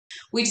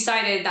we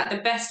decided that the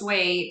best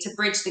way to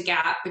bridge the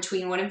gap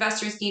between what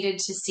investors needed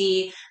to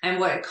see and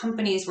what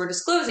companies were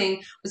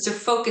disclosing was to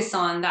focus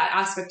on that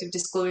aspect of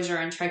disclosure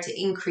and try to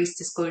increase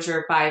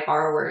disclosure by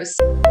borrowers.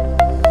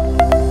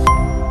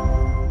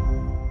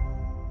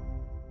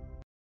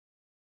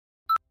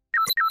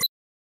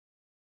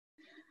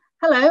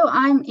 Hello,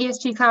 I'm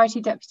ESG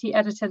Clarity Deputy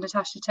Editor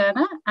Natasha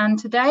Turner, and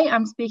today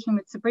I'm speaking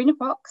with Sabrina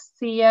Fox,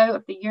 CEO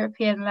of the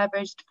European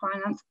Leveraged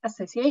Finance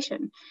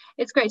Association.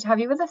 It's great to have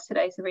you with us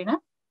today, Sabrina.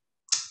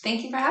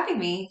 Thank you for having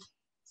me.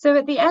 So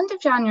at the end of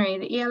January,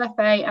 the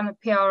ELFA and the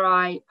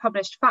PRI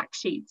published fact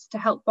sheets to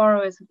help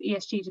borrowers with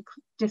ESG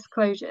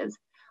disclosures.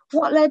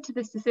 What led to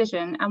this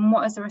decision and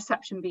what has the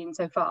reception been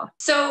so far?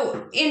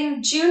 So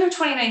in June of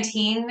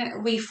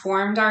 2019, we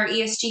formed our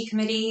ESG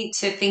committee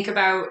to think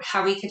about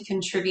how we could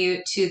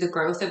contribute to the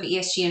growth of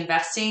ESG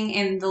investing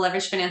in the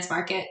leveraged finance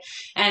market.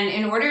 And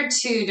in order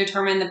to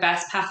determine the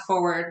best path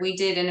forward, we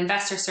did an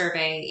investor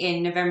survey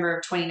in November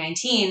of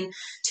 2019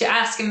 to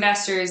ask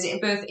investors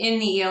both in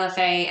the ELFA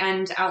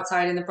and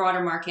outside in the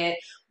broader market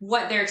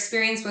what their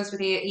experience was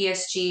with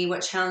ESG,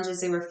 what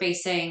challenges they were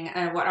facing,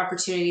 what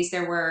opportunities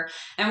there were.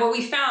 And what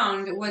we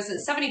found was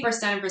that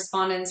 70% of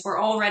respondents were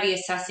already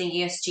assessing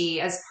ESG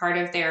as part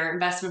of their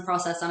investment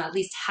process on at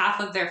least half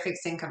of their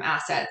fixed income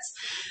assets.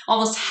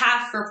 Almost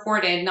half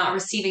reported not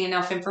receiving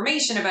enough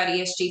information about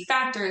ESG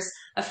factors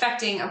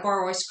affecting a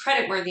borrower's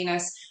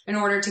creditworthiness in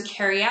order to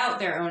carry out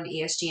their own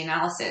ESG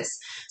analysis.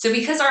 So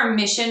because our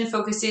mission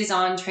focuses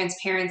on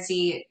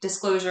transparency,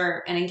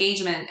 disclosure, and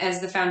engagement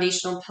as the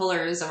foundational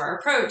pillars of our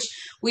approach,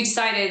 we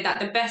decided that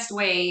the best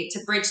way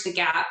to bridge the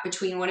gap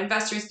between what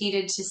investors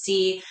needed to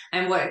see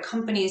and what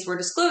companies were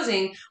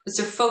disclosing was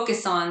to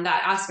focus on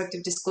that aspect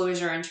of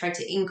disclosure and try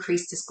to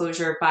increase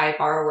disclosure by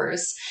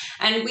borrowers.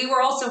 And we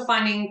were also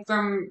finding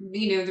from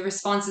the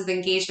responses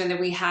engagement that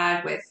we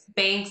had with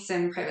banks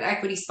and private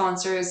equity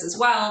sponsors as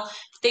well,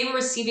 they were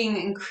receiving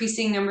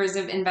increasing numbers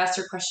of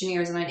investor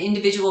questionnaires on an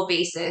individual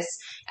basis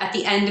at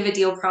the end of a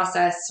deal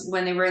process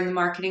when they were in the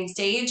marketing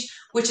stage,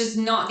 which is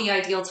not the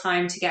ideal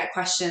time to get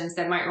questions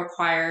that might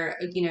require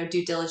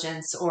due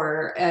diligence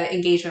or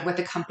engagement with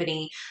the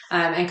company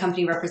and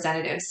company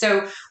representatives.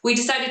 So we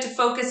decided to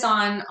focus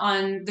on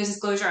the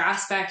disclosure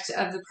aspect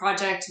of the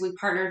project. We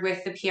partnered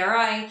with the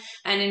PRI,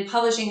 and in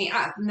publishing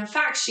the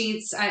fact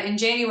sheets in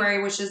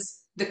January, which is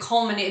the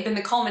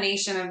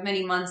culmination of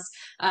many months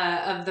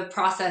of the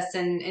process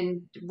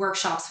and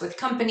workshops with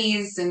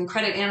companies and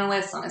credit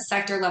analysts on a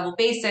sector level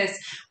basis.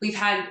 We've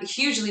had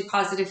hugely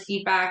positive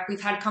feedback.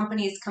 We've had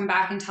companies come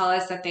back and tell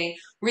us that they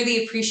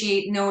really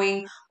appreciate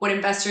knowing what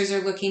investors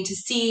are looking to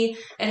see.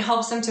 It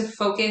helps them to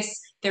focus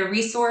their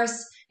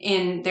resource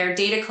in their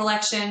data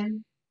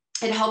collection.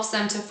 It helps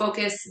them to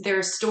focus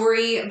their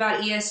story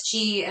about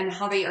ESG and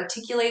how they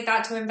articulate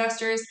that to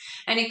investors.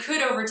 And it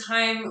could, over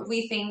time,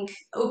 we think,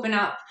 open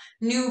up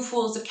new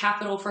pools of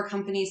capital for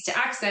companies to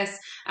access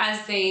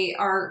as they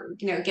are,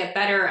 get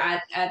better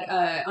at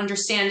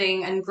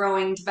understanding and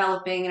growing,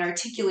 developing, and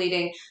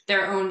articulating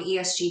their own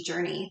ESG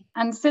journey.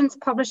 And since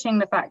publishing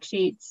the fact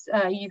sheets,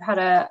 you've had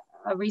a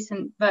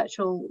recent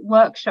virtual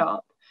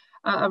workshop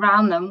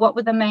around them. What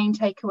were the main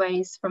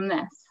takeaways from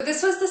this?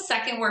 This was the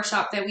second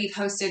workshop that we've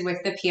hosted with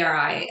the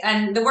PRI,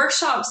 and the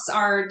workshops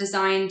are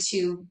designed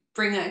to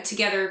bring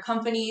together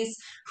companies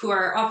who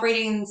are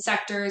operating in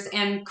sectors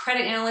and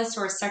credit analysts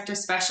or sector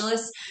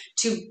specialists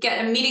to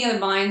get a meeting of the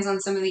minds on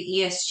some of the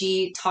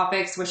ESG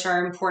topics which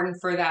are important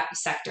for that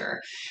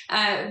sector.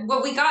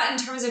 What we got in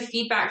terms of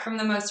feedback from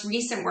the most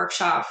recent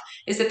workshop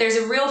is that there's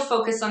a real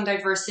focus on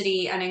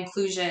diversity and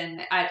inclusion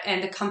at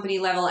the company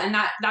level, and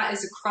that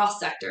is across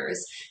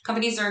sectors.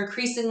 Companies are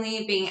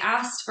increasingly being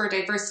asked for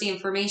diversity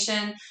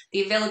information.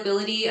 The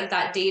availability of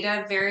that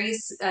data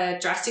varies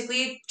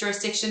drastically,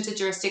 jurisdiction to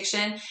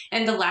jurisdiction.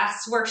 And the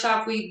last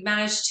workshop, we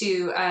managed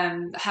to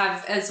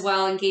have as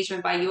well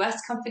engagement by US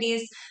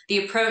companies.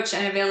 The approach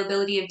and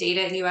availability of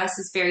data in the US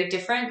is very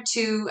different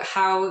to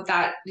how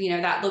that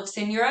looks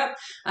in Europe.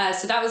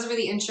 So that was a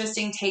really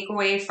interesting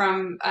takeaway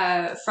from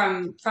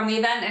the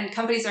event. And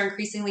companies are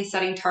increasingly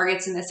setting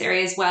targets in this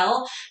area as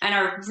well, and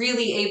are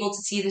really able to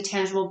see the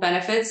tangible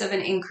benefits of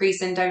an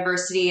increase in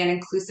diversity and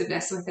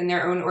inclusiveness within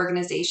their own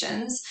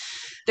organizations.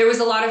 There was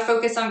a lot of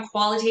focus on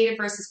qualitative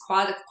versus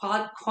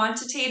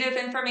quantitative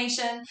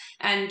information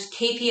and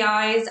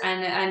KPIs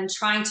and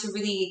trying to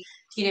really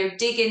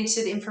dig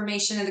into the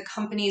information in the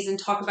companies and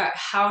talk about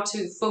how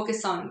to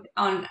focus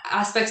on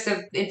aspects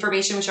of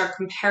information which are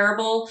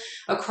comparable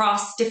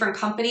across different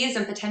companies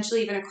and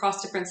potentially even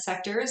across different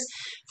sectors.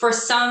 For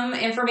some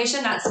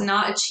information that's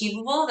not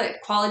achievable, that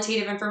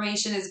qualitative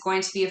information is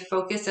going to be a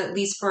focus at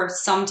least for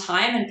some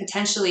time and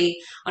potentially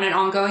on an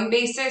ongoing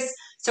basis.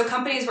 So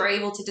companies were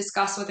able to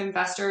discuss with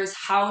investors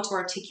how to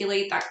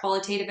articulate that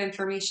qualitative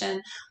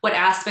information, what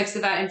aspects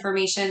of that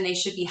information they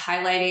should be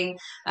highlighting,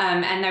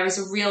 and there was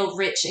a real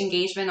rich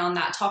engagement on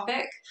that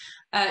topic.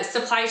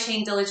 Supply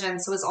chain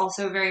diligence was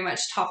also very much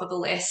top of the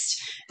list.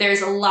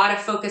 There's a lot of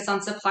focus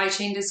on supply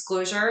chain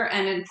disclosure,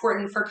 and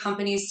important for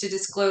companies to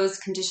disclose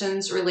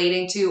conditions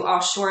relating to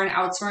offshore and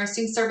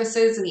outsourcing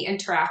services and the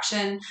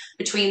interaction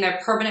between their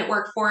permanent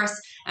workforce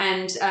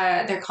and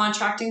their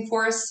contracting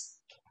force,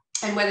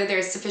 and whether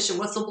there's sufficient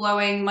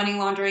whistleblowing, money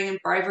laundering, and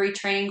bribery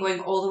training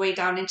going all the way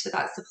down into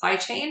that supply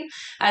chain,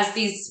 as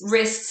these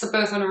risks,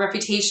 both on a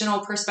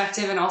reputational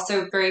perspective and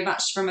also very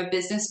much from a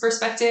business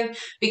perspective,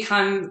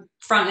 become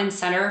front and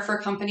center for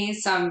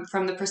companies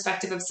from the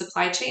perspective of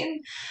supply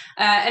chain.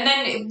 And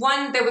then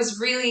one that was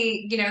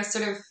really,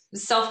 sort of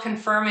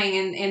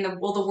self-confirming in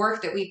the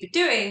work that we've been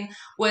doing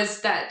was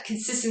that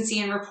consistency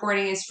in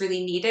reporting is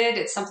really needed.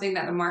 It's something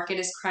that the market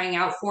is crying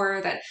out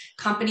for, that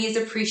companies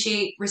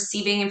appreciate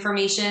receiving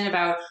information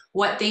about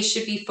what they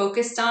should be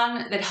focused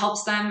on that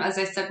helps them, as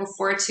I said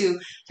before, to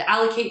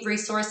allocate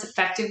resource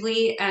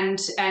effectively. And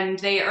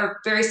they are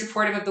very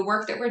supportive of the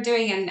work that we're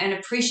doing and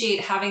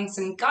appreciate having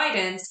some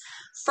guidance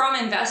from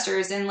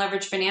investors in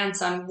leverage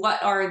finance on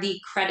what are the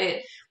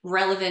credit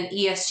relevant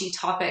ESG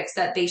topics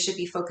that they should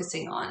be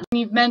focusing on.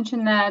 You've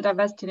mentioned there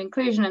diversity and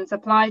inclusion and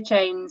supply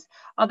chains.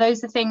 Are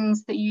those the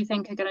things that you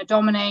think are going to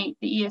dominate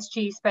the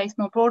ESG space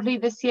more broadly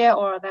this year,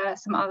 or are there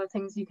some other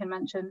things you can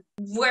mention?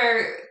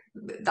 Where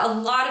a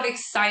lot of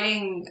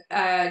exciting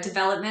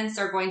developments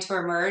are going to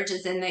emerge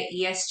is in the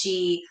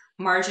ESG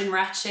margin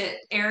ratchet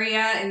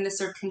area, in the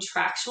sort of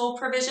contractual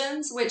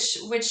provisions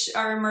which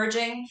are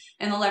emerging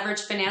in the leverage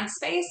finance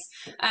space.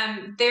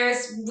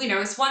 There's,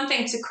 it's one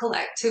thing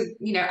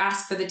to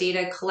ask for the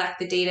data, collect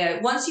the data.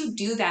 Once you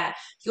do that,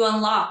 you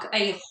unlock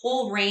a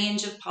whole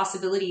range of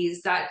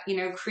possibilities that,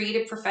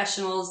 creative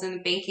professionals in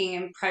the banking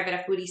and private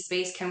equity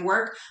space can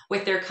work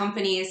with their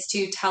companies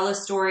to tell a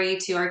story,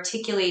 to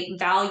articulate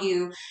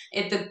value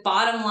at the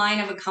bottom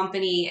line of a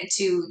company,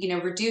 to,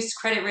 reduce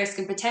credit risk,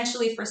 and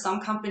potentially for some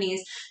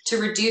companies to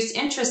reduce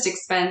interest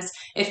expense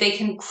if they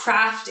can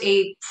craft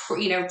a,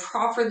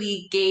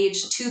 properly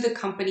gauge to the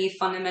company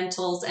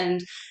fundamentals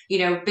and,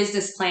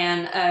 business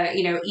plan,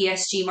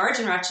 ESG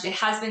margin ratchet. It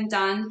has been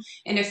done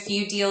in a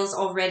few deals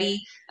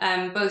already,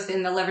 both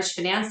in the leveraged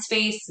finance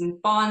space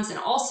and bonds, and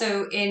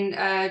also in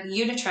a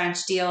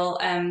unitranche deal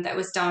that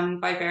was done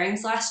by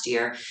Barings last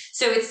year.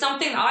 So it's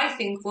something I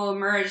think will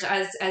emerge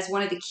as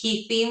one of the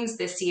key themes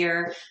this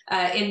year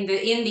in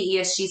the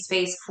ESG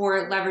space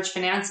for leveraged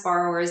finance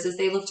borrowers, as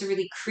they look to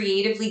really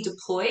creatively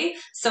deploy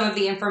some of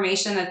the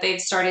information that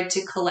they've started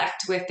to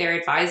collect with their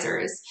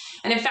advisors.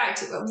 And in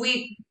fact,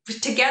 we,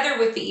 together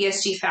with the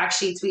ESG fact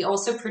sheets, we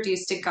also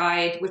produced a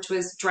guide which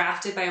was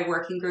drafted by a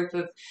working group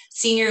of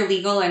senior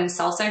legal and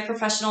sell-side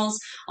professionals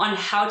on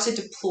how to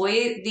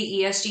deploy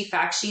the ESG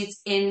fact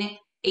sheets in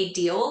a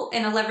deal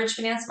in a leveraged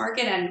finance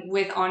market and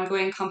with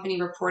ongoing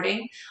company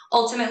reporting.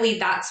 Ultimately,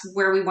 that's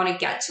where we want to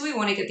get to. We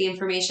want to get the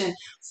information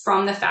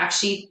from the fact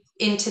sheet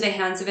into the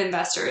hands of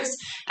investors.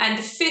 And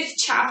the 5th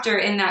chapter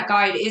in that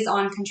guide is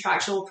on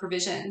contractual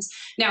provisions.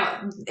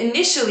 Now,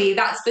 initially,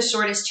 that's the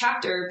shortest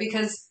chapter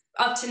because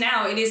up to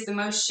now, it is the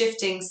most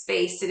shifting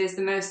space. It is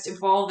the most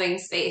evolving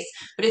space,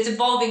 but it's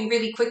evolving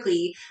really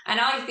quickly. And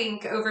I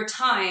think over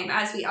time,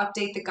 as we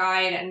update the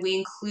guide and we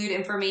include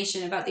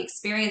information about the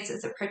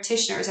experiences that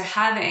practitioners are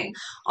having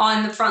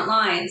on the front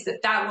lines,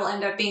 that will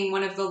end up being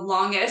one of the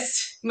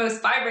longest,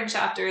 most vibrant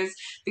chapters,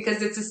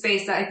 because it's a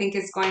space that I think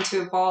is going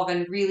to evolve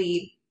and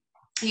really,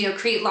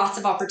 create lots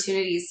of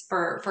opportunities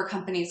for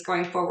companies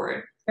going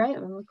forward. Great,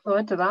 we look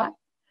forward to that.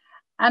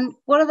 And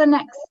what are the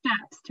next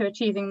steps to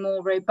achieving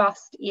more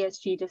robust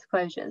ESG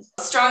disclosures?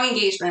 Strong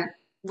engagement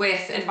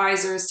with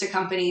advisors to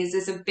companies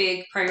is a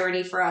big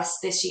priority for us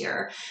this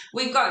year.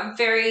 We've got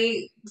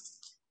very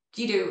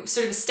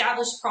sort of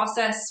established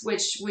process,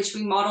 which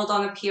we modeled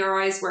on the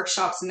PRI's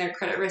workshops and their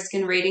credit risk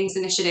and ratings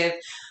initiative,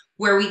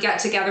 where we get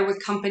together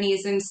with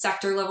companies in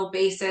sector level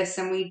basis,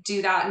 and we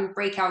do that in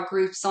breakout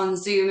groups on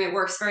Zoom. It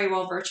works very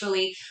well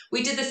virtually.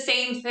 We did the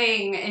same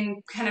thing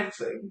in kind of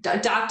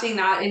adapting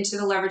that into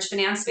the leveraged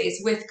finance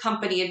space with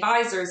company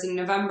advisors in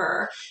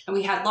November. And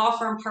we had law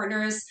firm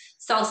partners,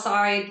 sell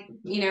side,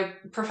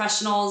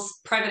 professionals,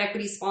 private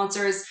equity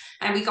sponsors,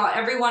 and we got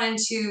everyone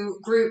into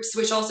groups,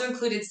 which also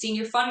included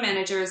senior fund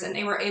managers, and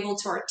they were able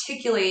to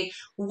articulate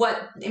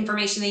what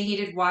information they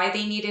needed, why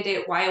they needed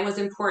it, why it was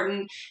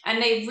important.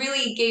 And they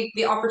really gave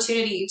the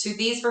opportunity to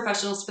these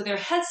professionals to put their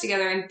heads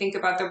together and think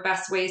about the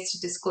best ways to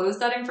disclose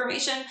that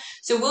information.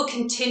 So we'll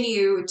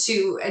continue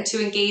to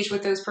engage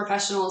with those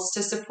professionals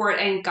to support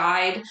and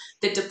guide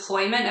the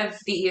deployment of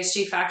the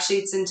ESG fact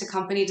sheets into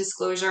company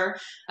disclosure.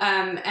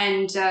 And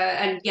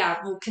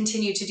we'll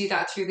continue to do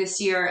that through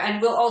this year.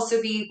 And we'll also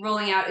be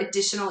rolling out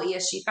additional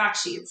ESG fact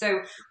sheets.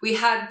 So we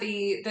had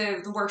the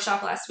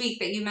workshop last week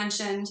that you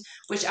mentioned,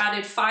 which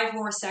added 5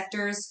 more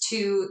sectors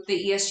to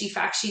the ESG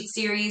fact sheet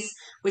series,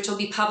 which will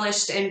be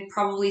published in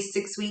probably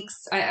 6 weeks.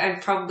 I'm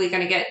probably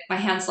going to get my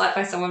hand slapped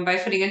by someone by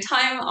putting a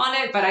time on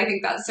it, but I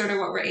think that's sort of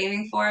what we're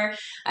aiming for.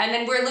 And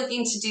then we're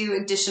looking to do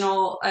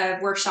additional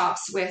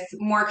workshops with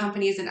more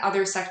companies in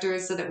other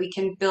sectors so that we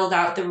can build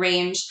out the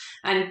range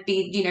and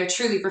be,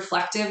 truly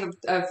reflective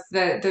of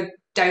the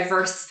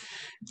diverse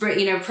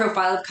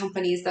profile of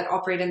companies that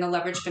operate in the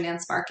leverage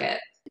finance market.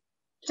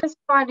 Just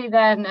finally,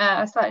 then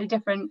a slightly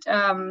different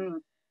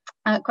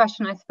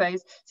question, I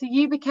suppose. So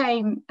you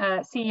became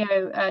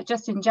CEO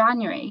just in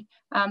January.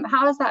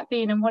 How has that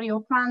been, and what are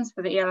your plans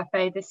for the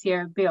ELFA this year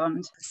and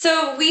beyond?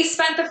 So we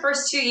spent the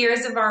first 2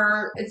 years of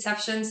our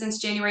inception since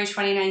January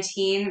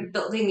 2019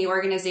 building the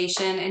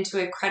organization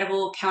into a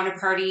credible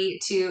counterparty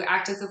to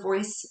act as a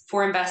voice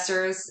for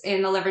investors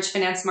in the leverage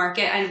finance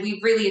market, and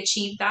we've really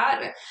achieved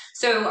that.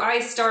 So I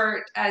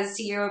start as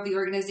CEO of the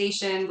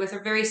organization with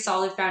a very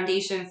solid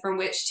foundation from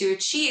which to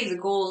achieve the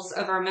goals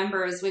of our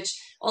members, which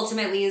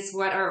ultimately is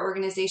what our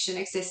organization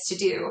exists to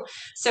do.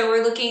 So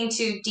we're looking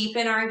to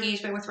deepen our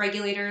engagement with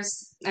regulators.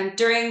 And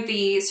during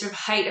the sort of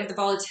height of the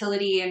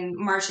volatility in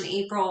March and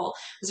April,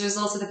 as a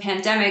result of the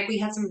pandemic, we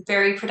had some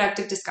very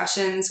productive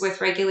discussions with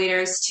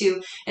regulators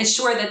to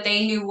ensure that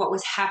they knew what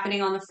was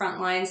happening on the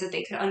front lines, that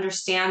they could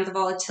understand the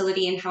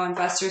volatility and how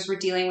investors were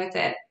dealing with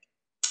it.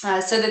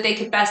 So that they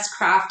could best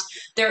craft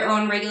their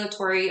own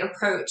regulatory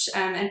approach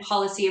and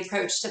policy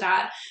approach to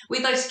that.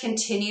 We'd like to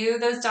continue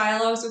those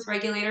dialogues with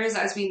regulators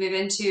as we move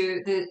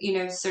into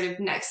the sort of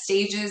next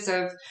stages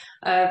of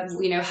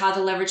how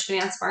the leverage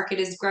finance market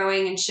is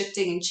growing and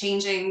shifting and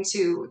changing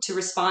to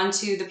respond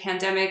to the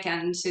pandemic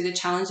and to the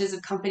challenges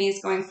of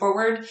companies going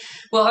forward.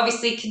 We'll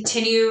obviously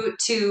continue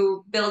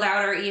to build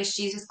out our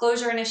ESG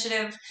disclosure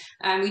initiative.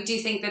 We do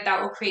think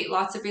that will create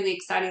lots of really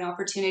exciting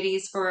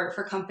opportunities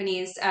for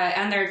companies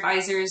and their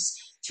advisors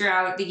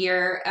throughout the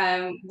year.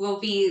 We'll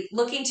be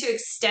looking to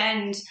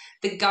extend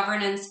the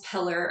governance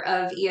pillar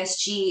of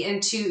ESG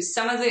into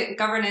some of the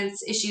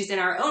governance issues in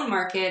our own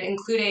market,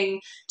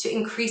 including to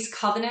increase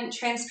covenant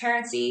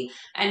transparency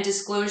and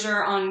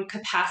disclosure on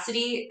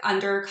capacity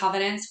under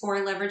covenants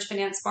for leverage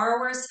finance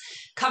borrowers.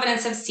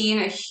 Covenants have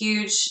seen a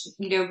huge,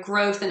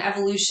 growth and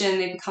evolution.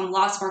 They've become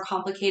lots more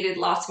complicated,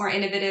 lots more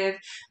innovative.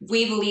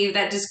 We believe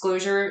that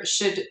disclosure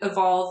should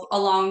evolve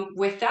along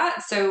with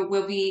that. So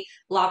we'll be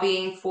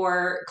lobbying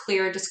for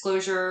clear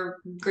disclosure,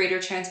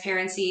 greater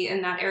transparency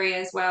in that area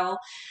as well.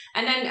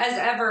 And then, as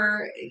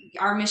ever,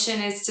 our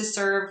mission is to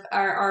serve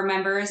our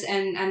members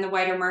and the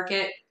wider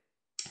market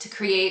to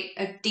create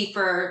a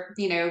deeper,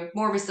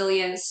 more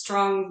resilient,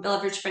 strong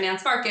leverage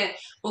finance market.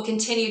 We'll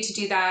continue to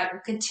do that.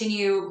 We'll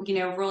continue,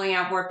 rolling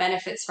out more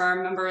benefits for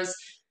our members,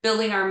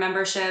 building our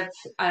membership,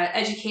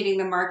 educating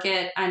the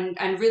market,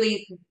 and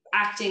really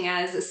acting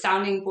as a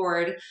sounding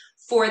board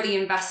for the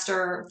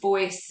investor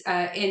voice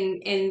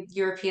in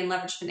European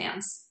leverage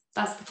finance.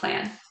 That's the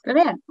plan.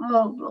 Brilliant.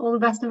 Well, all the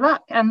best of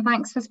luck, and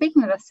thanks for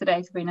speaking with us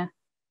today, Sabrina.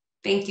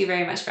 Thank you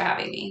very much for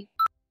having me.